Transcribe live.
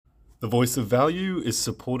The Voice of Value is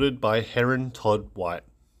supported by Heron Todd White.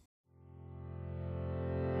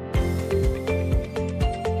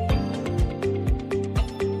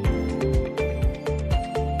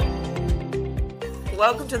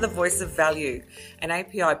 Welcome to The Voice of Value, an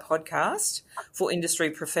API podcast for industry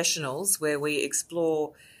professionals where we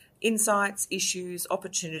explore insights, issues,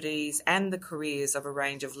 opportunities and the careers of a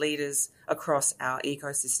range of leaders across our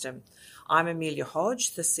ecosystem. I'm Amelia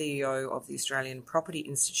Hodge, the CEO of the Australian Property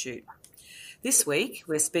Institute. This week,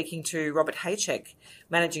 we're speaking to Robert Hecek,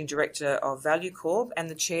 Managing Director of Value Corp and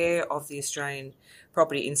the Chair of the Australian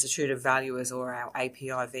Property Institute of Valuers, or our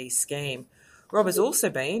APIV scheme. Rob has also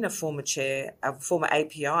been a former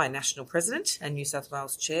API National President and New South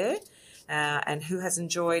Wales Chair, and who has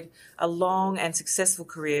enjoyed a long and successful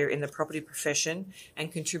career in the property profession and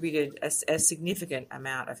contributed a significant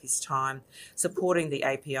amount of his time supporting the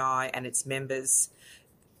API and its members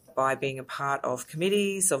by being a part of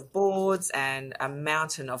committees, of boards, and a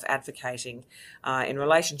mountain of advocating in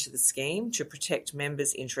relation to the scheme to protect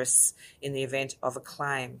members' interests in the event of a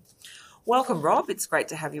claim. Welcome, Rob. It's great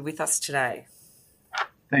to have you with us today.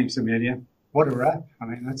 Thanks, Amelia. What a wrap. I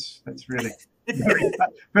mean, that's really very,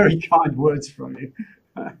 very kind words from you.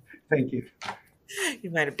 Thank you.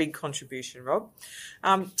 You've made a big contribution, Rob.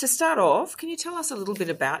 To start off, can you tell us a little bit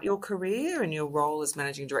about your career and your role as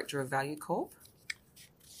Managing Director of Value Corp?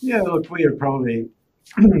 Yeah, look, we are probably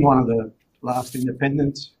one of the last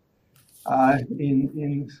independents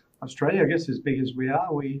in Australia, I guess, as big as we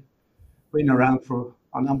are. We've been around for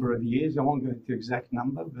a number of years. I won't go into the exact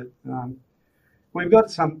number, but we've got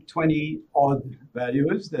some 20-odd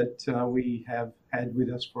valuers that we have had with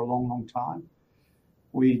us for a long, long time.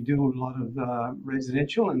 We do a lot of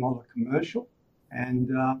residential and a lot of commercial. And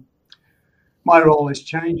my role has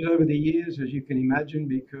changed over the years, as you can imagine,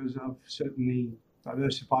 because I've certainly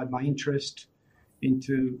diversified my interest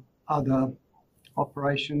into other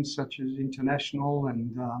operations such as international,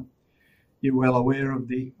 and you're well aware of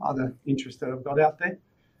the other interests that I've got out there.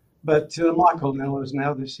 But Michael Nell is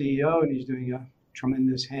now the CEO, and he's doing a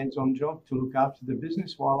tremendous hands-on job to look after the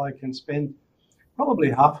business, while I can spend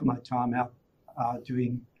probably half of my time out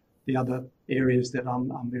doing the other areas that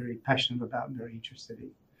I'm very passionate about and very interested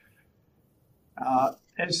in.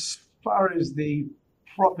 As far as the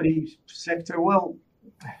property sector, well,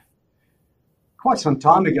 quite some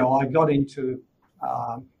time ago, I got into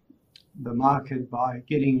the market by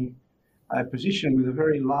getting a position with a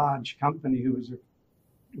very large company who was a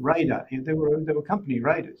raider. They were company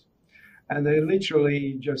raiders, and they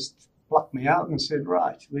literally just plucked me out and said,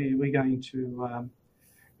 right, we're going to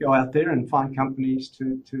go out there and find companies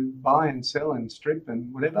to buy and sell and strip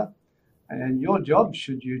and whatever. And your job,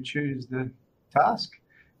 should you choose the task,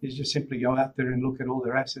 is just simply go out there and look at all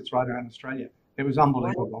their assets right around Australia. It was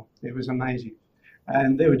unbelievable. It was amazing.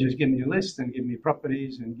 And they would just give me a list and give me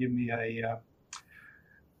properties and give me a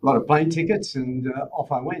lot of plane tickets, and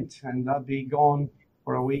off I went. And I'd be gone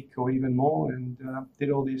for a week or even more, and did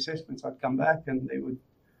all the assessments. I'd come back and they would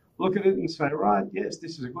look at it and say, right, yes,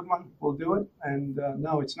 this is a good one, we'll do it. And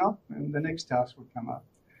no, it's not. And the next task would come up.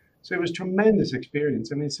 So it was tremendous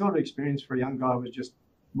experience. I mean, sort of experience for a young guy was just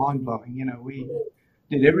mind-blowing. You know, we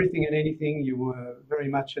did everything and anything. You were very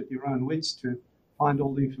much at your own wits to find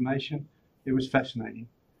all the information. It was fascinating.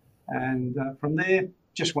 And from there,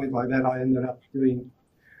 just went like that. I ended up doing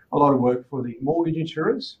a lot of work for the mortgage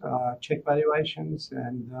insurers, check valuations,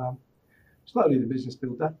 and slowly the business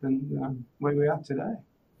built up, and where we are today.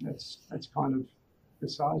 That's kind of the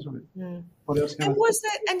size of it. Mm. What else can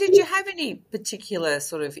And did you have any particular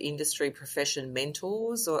sort of industry profession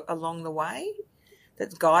mentors along the way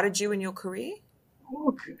that guided you in your career?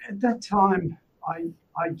 Look, at that time, I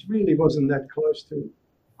really wasn't that close to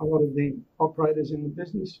a lot of the operators in the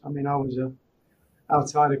business. I mean, I was a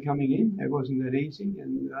outsider coming in. It wasn't that easy,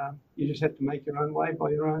 and you just had to make your own way by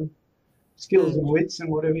your own skills and wits and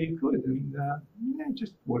whatever you could, and it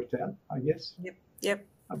just worked out, I guess. Yep.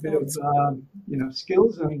 A bit of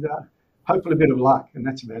skills and hopefully a bit of luck, and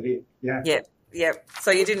that's about it. Yeah.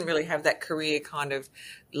 So you didn't really have that career kind of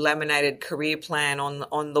laminated career plan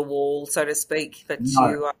on the wall, so to speak, but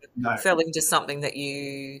you fell into something that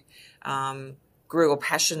you grew a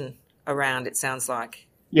passion around, it sounds like.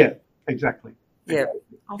 Yeah, exactly. Yeah.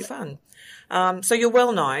 Oh, fun. So you're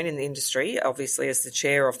well known in the industry, obviously, as the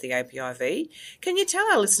chair of the APIV. Can you tell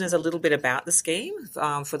our listeners a little bit about the scheme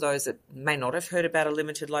for those that may not have heard about a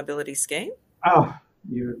limited liability scheme? Oh,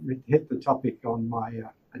 you hit the topic on my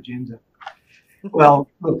agenda. Well,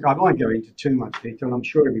 look, I won't go into too much detail. I'm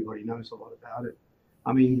sure everybody knows a lot about it.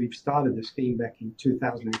 I mean, we've started the scheme back in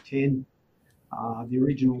 2010. The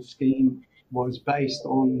original scheme was based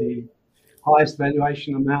on the highest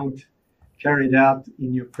valuation amount carried out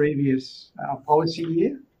in your previous policy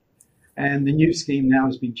year. And the new scheme now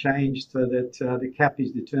has been changed so that the cap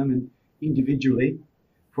is determined individually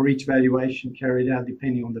for each valuation carried out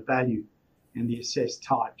depending on the value and the assessed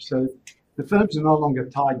type. So the firms are no longer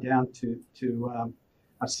tied down to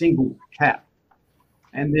a single cap.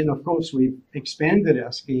 And then, of course, we've expanded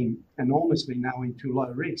our scheme enormously now into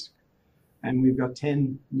low risk. And we've got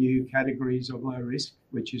 10 new categories of low risk,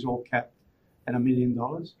 which is all capped at $1 million.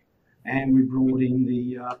 And we brought in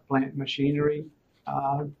the plant machinery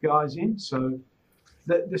guys in. So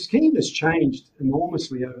the scheme has changed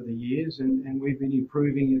enormously over the years, and we've been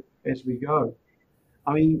improving it as we go.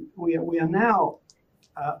 I mean, we are now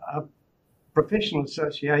a professional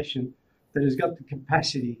association that has got the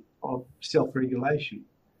capacity of self-regulation.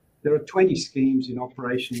 There are 20 schemes in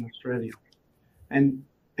operation in Australia. And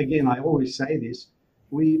again, I always say this,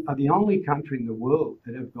 we are the only country in the world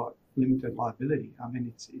that have got limited liability. I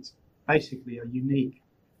mean, it's basically a unique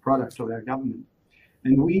product of our government.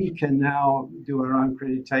 And we can now do our own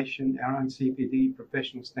accreditation, our own CPD,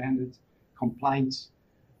 professional standards, complaints,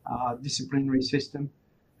 disciplinary system,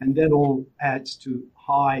 and that all adds to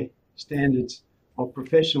high standards of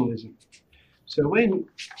professionalism. So when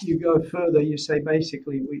you go further, you say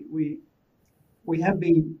basically we have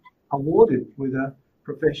been awarded with a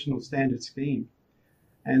professional standard scheme,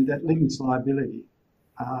 and that limits liability.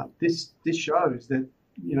 This shows that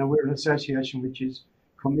we're an association which is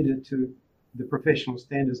committed to the professional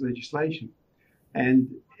standards legislation, and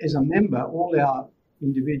as a member, all our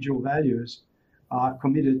individual values are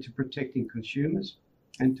committed to protecting consumers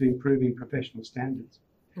and to improving professional standards.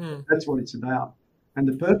 That's what it's about. And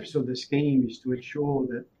the purpose of the scheme is to ensure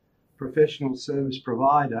that professional service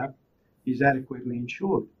provider is adequately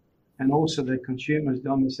insured, and also that consumers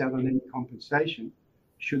don't miss out on any compensation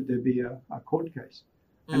should there be a court case.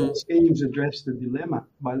 And the schemes address the dilemma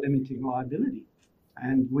by limiting liability.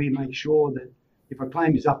 And we make sure that if a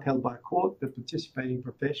claim is upheld by a court, the participating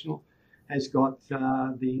professional has got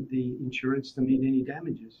the insurance to meet any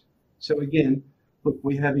damages. So again, look,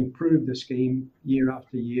 we have improved the scheme year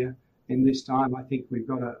after year. And this time, I think we've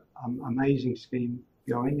got an amazing scheme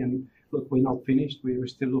going. And look, we're not finished. We were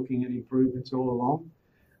still looking at improvements all along.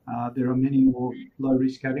 There are many more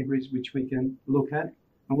low-risk categories which we can look at,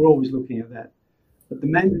 and we're always looking at that. But the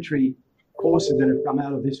mandatory courses that have come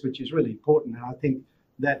out of this, which is really important, and I think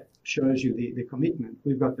that shows you the commitment.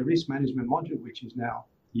 We've got the risk management module, which is now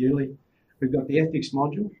yearly. We've got the ethics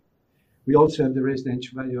module. We also have the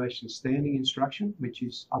residential valuation standing instruction, which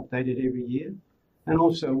is updated every year. And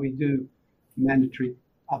also we do mandatory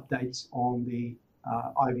updates on the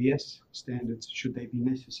IVS standards should they be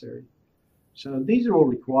necessary. So these are all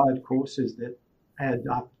required courses that add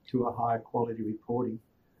up to a higher quality reporting,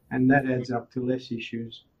 and that adds up to less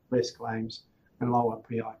issues, less claims, and lower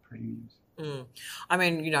PI premiums. I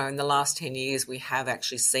mean, in the last 10 years, we have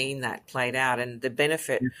actually seen that played out, and the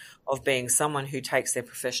benefit of being someone who takes their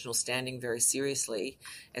professional standing very seriously,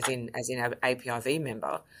 as in an APIV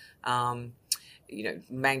member,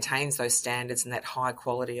 maintains those standards and that high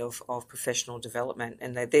quality of professional development,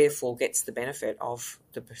 and that therefore gets the benefit of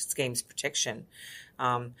the scheme's protection.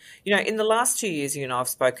 In the last 2 years, I've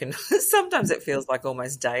spoken, sometimes it feels like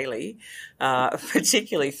almost daily,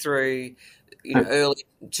 particularly through early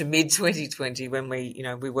to mid 2020 when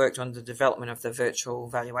we worked on the development of the virtual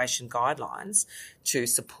valuation guidelines to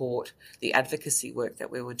support the advocacy work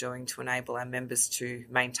that we were doing to enable our members to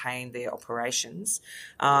maintain their operations.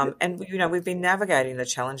 And we've been navigating the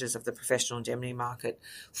challenges of the professional indemnity market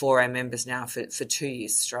for our members now for 2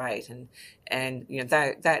 years straight, and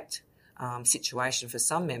that situation for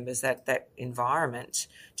some members, that environment,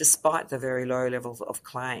 despite the very low levels of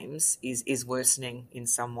claims, is worsening in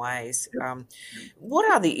some ways.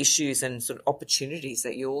 What are the issues and sort of opportunities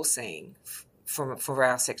that you're seeing for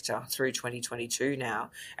our sector through 2022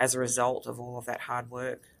 now as a result of all of that hard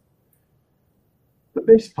work? The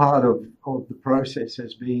best part of the process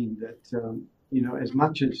has been that, as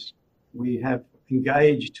much as we have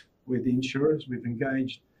engaged with the insurers, we've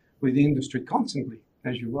engaged with the industry constantly,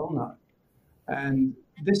 as you well know. And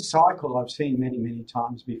this cycle I've seen many, many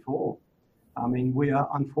times before. I mean, we are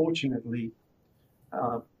unfortunately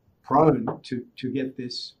prone to get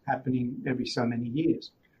this happening every so many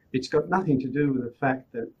years. It's got nothing to do with the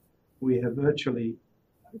fact that we have virtually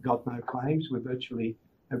got no claims. We virtually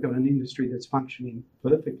have got an industry that's functioning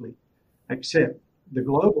perfectly, except the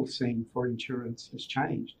global scene for insurance has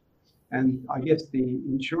changed. And I guess the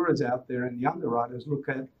insurers out there and the underwriters look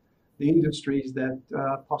at the industries that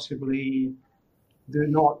possibly do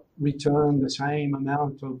not return the same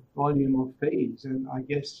amount of volume of fees. And I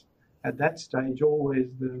guess at that stage, always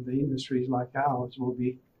the industries like ours will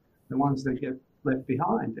be the ones that get left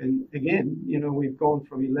behind. And again, we've gone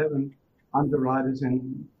from 11 underwriters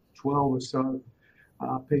and 12 or so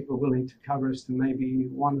people willing to cover us to maybe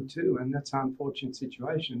one or two, and that's an unfortunate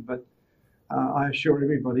situation. But I assure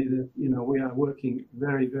everybody that we are working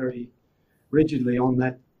very, very rigidly on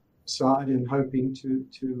that side and hoping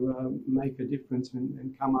to make a difference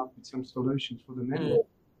and come up with some solutions for the members.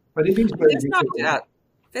 But it is very difficult.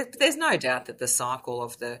 There's no doubt that the cycle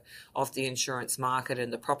of the insurance market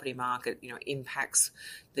and the property market, impacts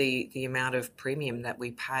the amount of premium that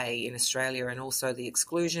we pay in Australia, and also the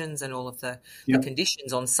exclusions and all of the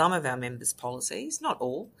conditions on some of our members' policies, not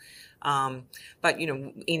all. But,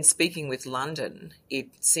 in speaking with London,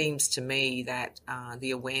 it seems to me that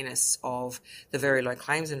the awareness of the very low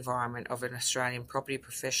claims environment of an Australian property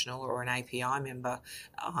professional or an API member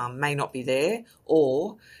may not be there,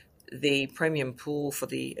 or the premium pool for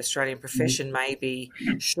the Australian profession may be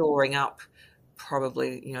shoring up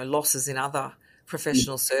probably, losses in other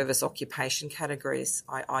professional service occupation categories,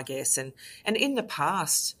 I guess. And in the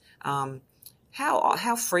past,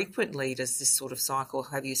 how frequently does this sort of cycle,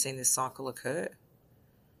 have you seen this cycle occur?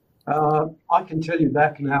 I can tell you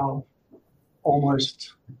back now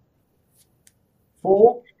almost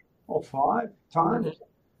 4 or 5 times.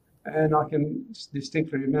 And I can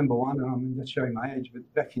distinctly remember one, and I'm just showing my age, but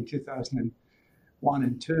back in 2001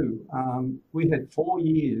 and 2, we had 4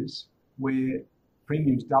 years where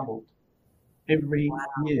premiums doubled every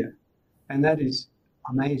year. And that is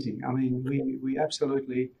amazing. I mean, we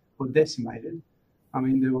absolutely were decimated. I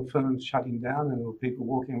mean, there were firms shutting down and there were people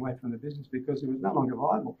walking away from the business because it was no longer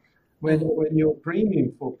viable. When your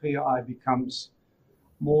premium for PI becomes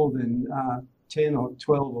more than 10 or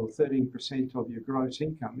 12 or 13% of your gross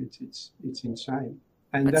income, it's insane.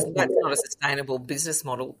 And that's not a sustainable business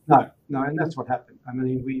model. No, and that's what happened. I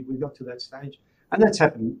mean, we got to that stage, and that's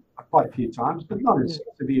happened quite a few times, but not as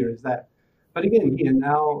severe as that. But again, here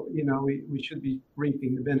now, we should be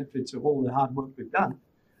reaping the benefits of all the hard work we've done,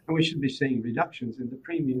 and we should be seeing reductions, and the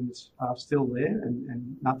premiums are still there,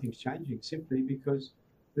 and nothing's changing simply because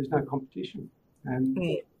there's no competition, and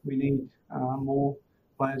we need more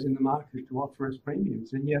players in the market to offer us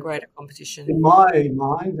premiums. And yet, greater competition. In my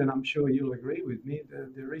mind, and I'm sure you'll agree with me,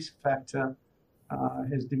 the risk factor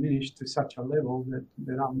has diminished to such a level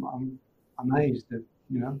that I'm amazed that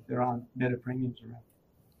there aren't better premiums around.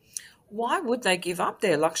 Why would they give up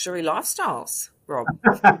their luxury lifestyles, Rob?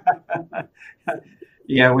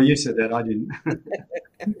 Yeah, well, you said that, I didn't.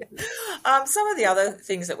 Some of the other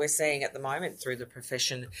things that we're seeing at the moment through the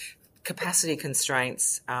profession, capacity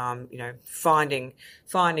constraints, finding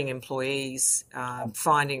employees,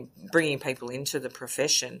 bringing people into the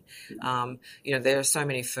profession. There are so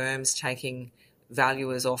many firms taking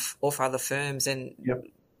valuers off other firms, and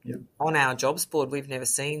on our jobs board, we've never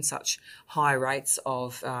seen such high rates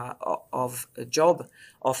of job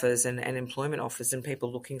offers and employment offers and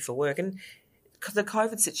people looking for work. And the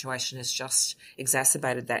COVID situation has just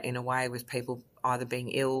exacerbated that in a way, with people either being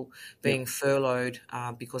ill, being furloughed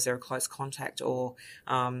because they're a close contact, or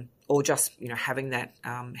just having that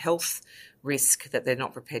health risk that they're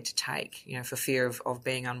not prepared to take, for fear of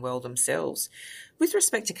being unwell themselves. With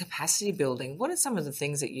respect to capacity building, what are some of the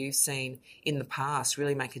things that you've seen in the past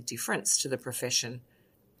really make a difference to the profession?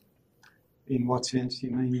 In what sense do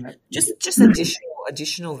you mean that? Just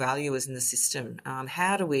additional valuers in the system.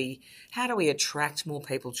 How do we attract more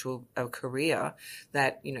people to a career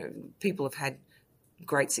that people have had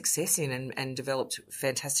great success in and developed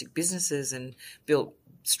fantastic businesses and built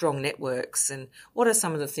strong networks? And what are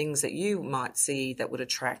some of the things that you might see that would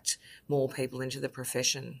attract more people into the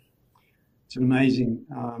profession? It's an amazing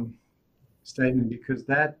statement, because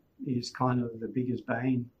that is kind of the biggest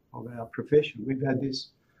bane of our profession. We've had this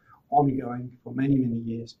ongoing for many, many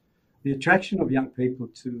years. The attraction of young people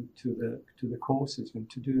to the courses and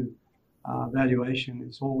to do valuation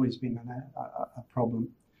has always been a problem.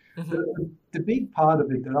 Mm-hmm. The big part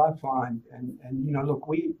of it that I find, and look,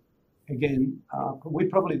 we're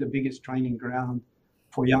probably the biggest training ground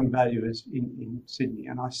for young valuers in Sydney,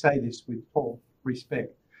 and I say this with all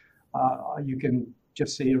respect. You can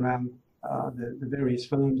just see around the various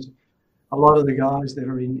firms, a lot of the guys that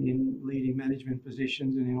are in leading management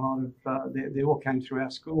positions, and in a lot of they all came through our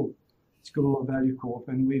school of Value Corp,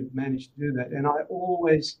 and we've managed to do that. And I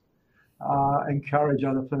always encourage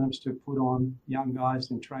other firms to put on young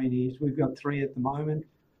guys and trainees. We've got 3 at the moment.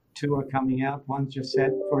 2 are coming out. One's just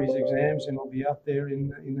sat for his exams and will be out there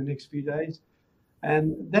in the next few days.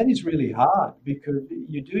 And that is really hard, because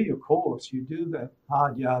you do your course, you do the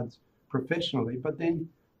hard yards professionally, but then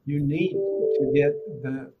you need to get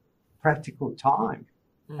the practical time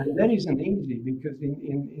And that isn't easy because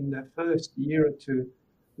in the first year or two,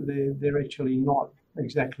 they're actually not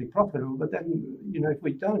exactly profitable. But then, if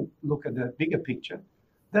we don't look at the bigger picture,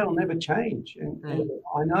 that'll never change. And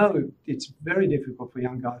I know it's very difficult for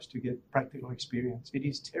young guys to get practical experience. It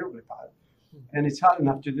is terribly hard. And it's hard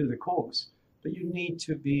enough to do the course. But you need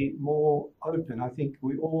to be more open. I think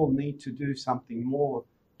we all need to do something more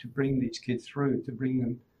to bring these kids through, to bring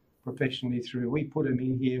them professionally through. We put them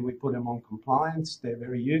in here, we put them on compliance. They're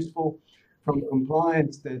very useful. From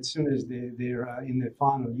compliance, as soon as they're in their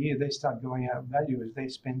final year, they start going out value as they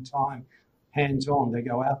spend time hands-on. They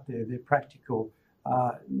go out there, they're practical.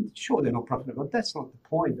 Sure, they're not profitable, but that's not the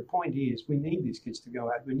point. The point is we need these kids to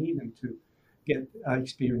go out. We need them to get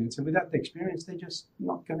experience. And without the experience, they're just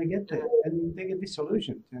not going to get there. And they get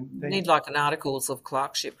disillusioned. And they need like an articles of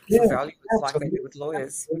clerkship for value, like they do with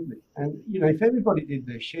lawyers. Absolutely. And, if everybody did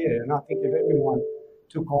their share, and I think if everyone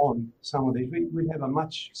took on some of these, we'd have a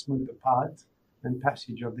much smoother path and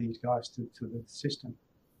passage of these guys to the system.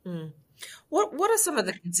 What are some of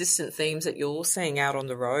the consistent themes that you're seeing out on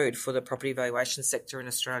the road for the property valuation sector in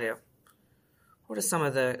Australia? What are some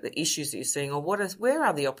of the issues that you're seeing, or where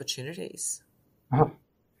are the opportunities?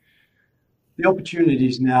 The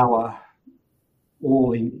opportunities now are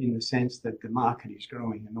all in the sense that the market is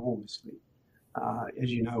growing enormously.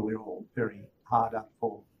 As you know, we're all very hard up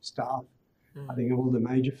for staff. I think all the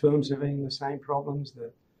major firms are having the same problems.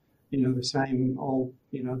 The same old,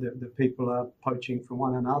 the people are poaching from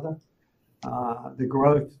one another. The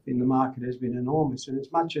growth in the market has been enormous, and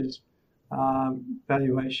as much as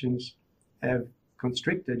valuations have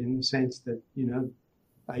constricted in the sense that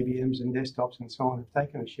ABMs and desktops and so on have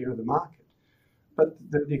taken a share of the market, but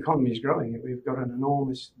the economy is growing, and we've got an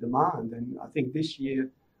enormous demand. And I think this year,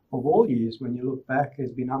 of all years, when you look back,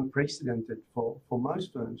 has been unprecedented for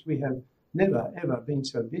most firms. We have never ever been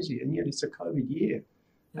so busy, and yet it's a COVID year.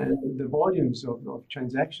 And the volumes of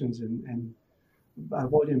transactions and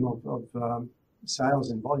volume of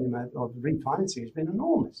sales and volume of refinancing has been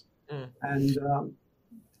enormous. And,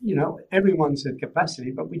 everyone's at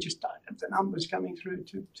capacity, but we just don't have the numbers coming through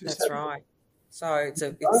to That's right. So it's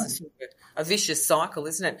a vicious cycle,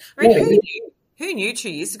 isn't it? I mean, who knew 2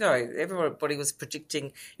 years ago? Everybody was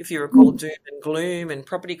predicting, if you recall, doom and gloom and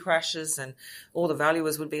property crashes, and all the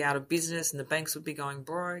valuers would be out of business and the banks would be going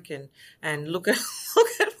broke. And look at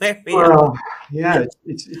where we are. Yeah,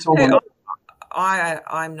 it's almost.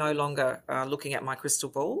 I'm no longer looking at my crystal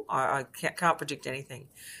ball. I can't predict anything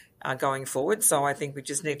going forward. So I think we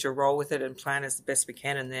just need to roll with it and plan as the best we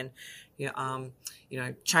can, and then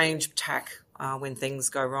change tack when things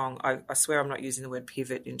go wrong. I swear I'm not using the word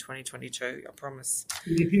pivot in 2022. I promise.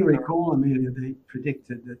 If you recall, Amelia, they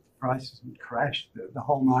predicted that prices would crash, the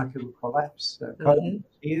whole market would collapse. COVID was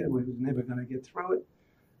here, we were never going to get through it.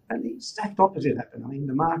 And the exact opposite happened. I mean,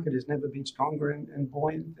 the market has never been stronger and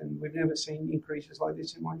buoyant, and we've never seen increases like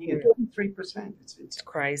this in 1 year. 3%. It's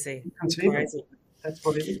crazy. Crazy. That's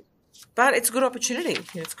what it is. But it's a good opportunity.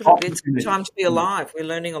 It's a good time to be alive. We're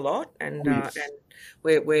learning a lot, and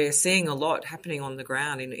we're seeing a lot happening on the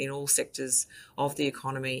ground in all sectors of the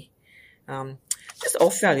economy. Just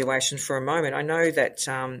off valuation for a moment, I know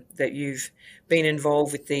that you've been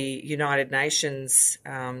involved with the United Nations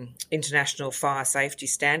International Fire Safety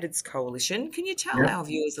Standards Coalition. Can you tell our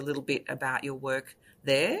viewers a little bit about your work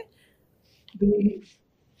there? The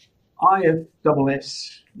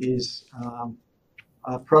IFSS is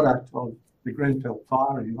a product of the Grenfell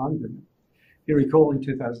fire in London. You recall in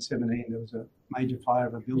 2017 there was a major fire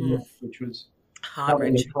of a building which was covered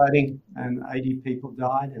in cladding, and 80 people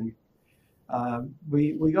died. And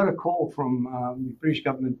we got a call from the British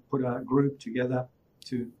government, put a group together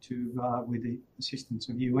with the assistance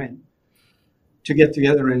of UN to get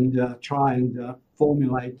together and try and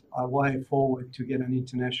formulate a way forward to get an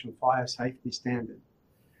international fire safety standard.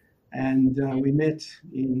 And we met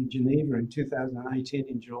in Geneva in 2018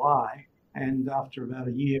 in July, and after about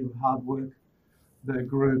a year of hard work, the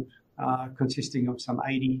group, consisting of some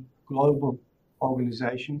 80 global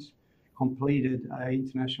organizations, completed an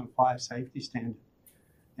international fire safety standard.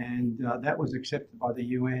 And that was accepted by the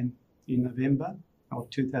UN in November of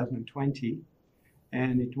 2020,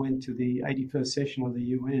 and it went to the 81st session of the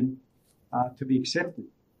UN to be accepted.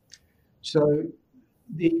 So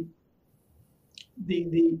the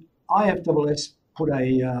IFSS put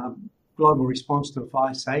a global response to a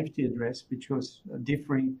fire safety address, which was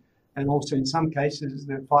differing, and also in some cases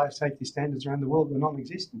the fire safety standards around the world were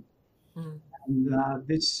non-existent. And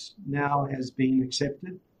this now has been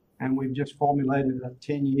accepted, and we've just formulated a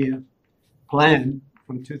 10-year plan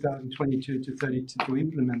from 2022 to 32 to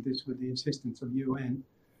implement this with the assistance of UN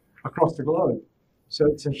across the globe. So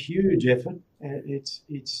it's a huge effort.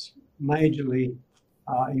 It's majorly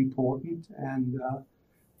important, and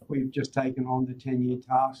we've just taken on the 10-year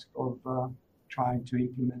task of trying to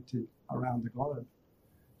implement it around the globe.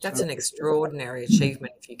 That's So an extraordinary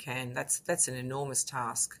achievement if you can. That's an enormous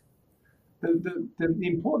task. the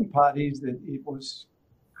important part is that it was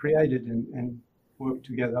created and worked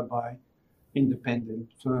together by independent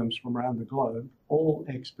firms from around the globe, all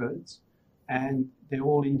experts, and they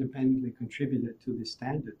all independently contributed to this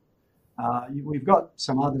standard. We've got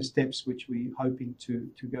some other steps which we're hoping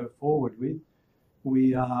to go forward with.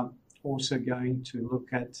 We are also going to look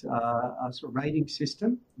at a rating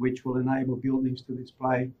system which will enable buildings to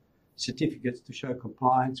display certificates to show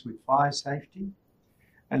compliance with fire safety.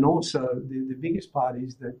 And also the biggest part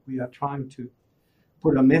is that we are trying to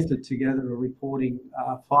put a method together of reporting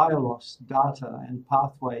fire loss data and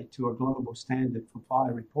pathway to a global standard for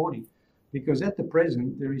fire reporting. Because at the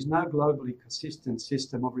present, there is no globally consistent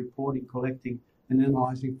system of reporting, collecting, and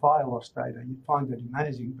analysing fire loss data. You find that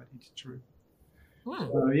amazing, but it's true.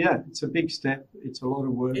 So yeah, it's a big step. It's a lot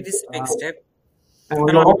of work. It is a big step. And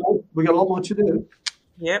we got a lot more to do.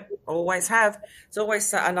 Yep, always have. It's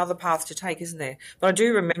always another path to take, isn't there? But I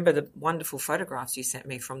do remember the wonderful photographs you sent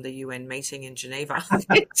me from the UN meeting in Geneva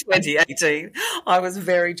in 2018. I was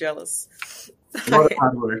very jealous. A lot of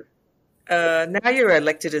hard work. Now you're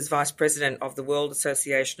elected as Vice President of the World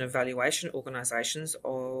Association of Valuation Organisations,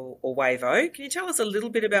 or WAVO. Can you tell us a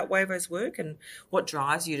little bit about WAVO's work and what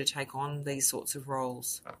drives you to take on these sorts of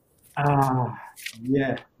roles?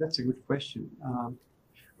 Yeah, that's a good question.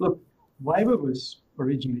 Look, WAVO was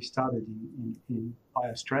originally started by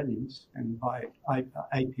Australians and by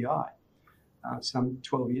API some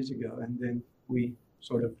 12 years ago, and then we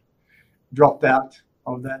sort of dropped out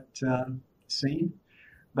of that scene.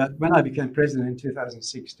 But when I became president in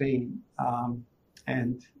 2016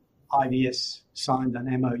 and IVS signed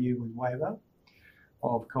an MOU with WAVO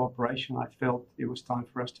of cooperation, I felt it was time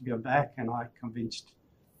for us to go back, and I convinced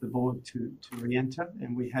the board to re-enter,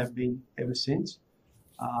 and we have been ever since.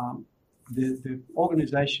 The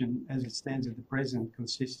organisation, as it stands at the present,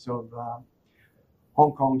 consists of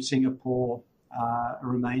Hong Kong, Singapore,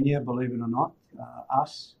 Romania, believe it or not,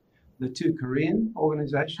 us, the two Korean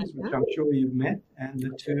organisations, which I'm sure you've met, and the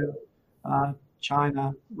two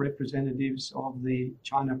China representatives of the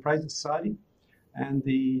China Appraisal Society and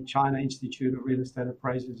the China Institute of Real Estate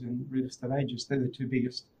Appraisers and Real Estate Agents. They're the two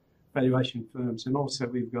biggest valuation firms. And also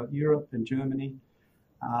we've got Europe and Germany,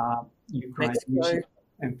 Ukraine,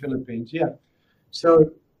 and Philippines. Yeah.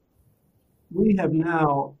 So we have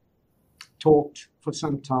now talked for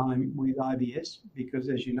some time with IVS because,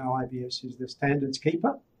 as you know, IVS is the standards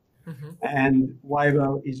keeper. And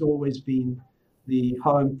WAVO has always been the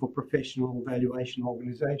home for professional valuation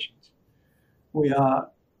organisations. We are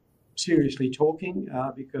seriously talking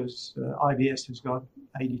because IVS has got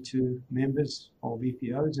 82 members of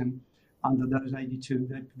VPOs, and under those 82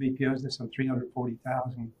 VPOs, there's some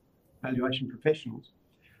 340,000 valuation professionals.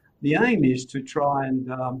 The aim is to try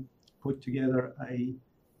and put together a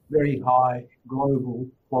very high global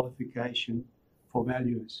qualification for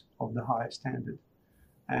valuers of the highest standard.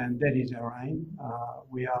 And that is our aim.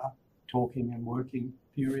 We are talking and working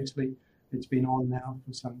furiously. It's been on now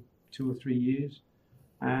for some 2 or 3 years.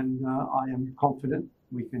 And I am confident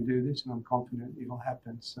we can do this, and I'm confident it'll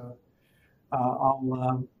happen. So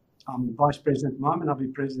I'm vice president at the moment. I'll be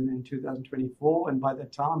president in 2024. And by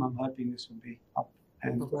that time, I'm hoping this will be up.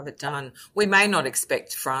 And we'll have it done. We may not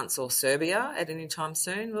expect France or Serbia at any time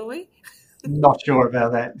soon, will we? Not sure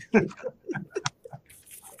about that.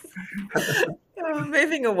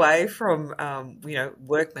 Moving away from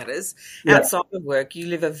work matters, outside of work, you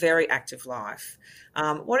live a very active life.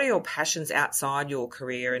 What are your passions outside your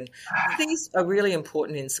career? And these are really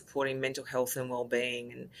important in supporting mental health and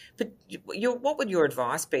well-being. But what would your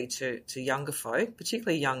advice be to younger folk,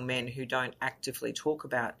 particularly young men who don't actively talk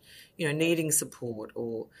about, needing support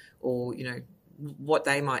or what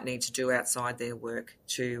they might need to do outside their work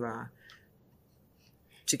to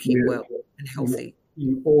keep well and healthy?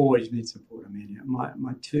 You always need support, Amelia.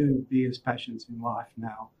 My two biggest passions in life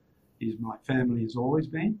now is my family has always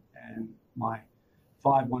been, and my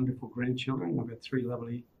 5 wonderful grandchildren. I've got 3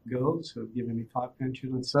 lovely girls who have given me 5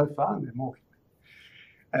 grandchildren so far, and they're more.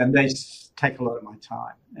 And they take a lot of my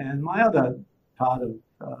time. And my other part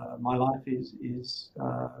of my life is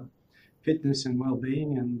fitness and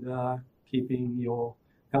well-being and keeping your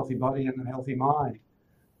healthy body and a healthy mind.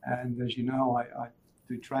 And as you know, I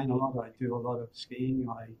do train a lot. I do a lot of skiing.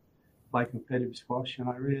 I play competitive squash, and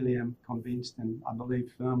I really am convinced, and I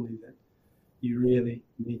believe firmly, that you really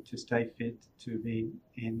need to stay fit to be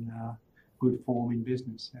in good form in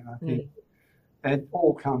business. And I think it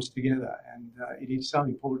all comes together, and it is so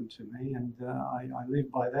important to me, and I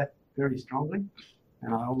live by that very strongly,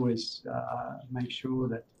 and I always make sure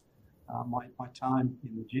that my time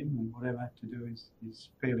in the gym and whatever I have to do is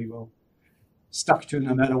fairly well stuck to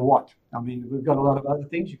no matter what. I mean, we've got a lot of other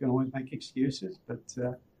things. You can always make excuses, but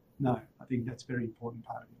no, I think that's a very important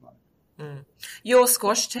part of your life. Mm. Your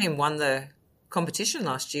squash team won the competition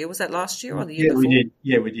last year. Was that last year or the year before? We did.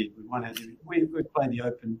 Yeah, we did. We won it. We played the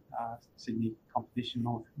Open Sydney competition,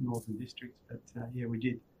 Northern Districts, but yeah, we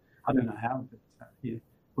did. I don't know how, but yeah,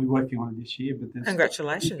 we're working on it this year. But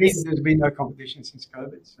congratulations. There's been no competition since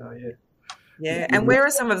COVID, so yeah. Yeah, and where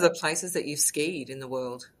are some of the places that you've skied in the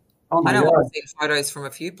world? Oh I know God. I've seen photos from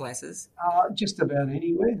a few places. Just about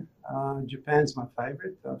anywhere. Japan's my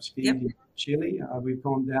favourite. I've skied in Chile. We've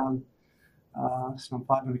gone down some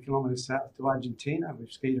 500 kilometres south to Argentina.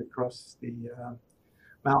 We've skied across the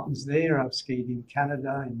mountains there. I've skied in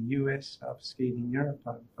Canada, in the US. I've skied in Europe.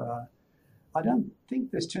 I don't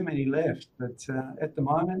think there's too many left, but at the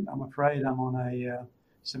moment, I'm afraid I'm on a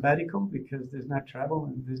sabbatical because there's no travel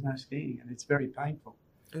and there's no skiing, and it's very painful.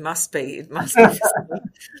 It must be. It must be.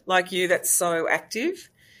 Like you, that's so active.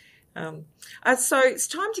 So it's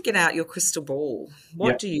time to get out your crystal ball.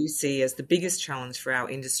 What do you see as the biggest challenge for our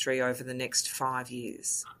industry over the next 5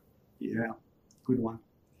 years? Yeah, good one.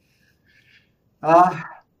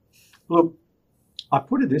 Look, I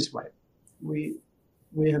put it this way. We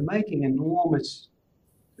are making enormous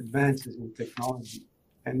advances in technology,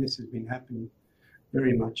 and this has been happening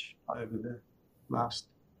very much over the last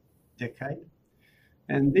decade.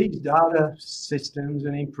 And these data systems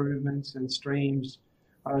and improvements and streams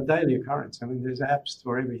are a daily occurrence. I mean, there's apps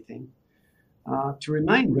for everything. To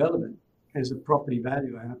remain relevant as a property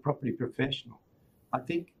valuer and a property professional, I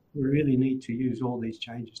think we really need to use all these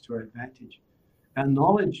changes to our advantage. Our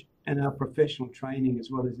knowledge and our professional training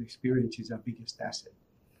as well as experience is our biggest asset.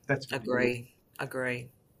 That's Agree.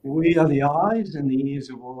 We are the eyes and the ears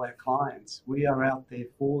of all our clients. We are out there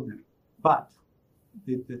for them. But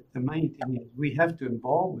the main thing is we have to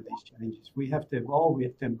evolve with these changes. We have to evolve. We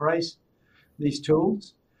have to embrace these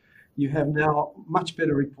tools. You have now much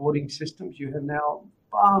better reporting systems. You have now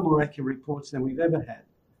far more accurate reports than we've ever had.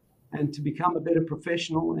 And to become a better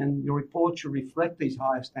professional, and your report should reflect these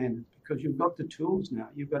higher standards because you've got the tools now.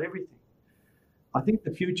 You've got everything. I think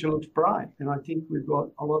the future looks bright, and I think we've got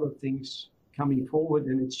a lot of things coming forward,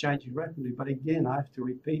 and it's changing rapidly. But again, I have to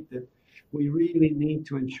repeat that we really need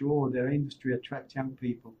to ensure that our industry attracts young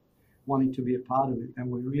people wanting to be a part of it, and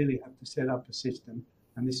we really have to set up a system,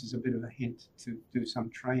 and this is a bit of a hint, to do some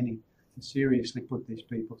training to seriously put these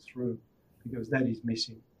people through, because that is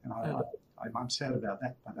missing. And I'm sad about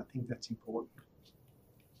that, but I think that's important.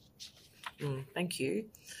 Thank you.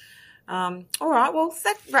 All right, well,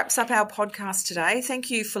 that wraps up our podcast today. Thank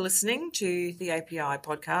you for listening to the API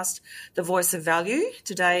podcast, The Voice of Value.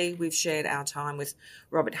 Today we've shared our time with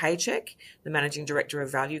Robert Hecek, the Managing Director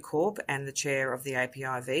of Value Corp and the Chair of the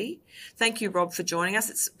APIV. Thank you, Rob, for joining us.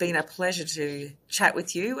 It's been a pleasure to chat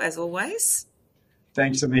with you, as always.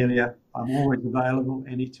 Thanks, Amelia. I'm always available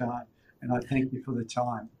anytime, and I thank you for the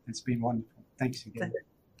time. It's been wonderful. Thanks again.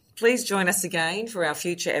 Please join us again for our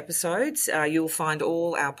future episodes. You'll find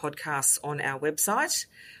all our podcasts on our website.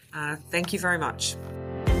 Thank you very much.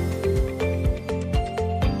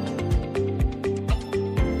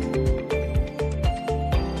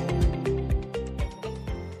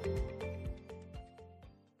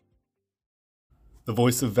 The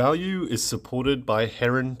Voice of Value is supported by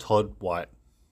Todd White.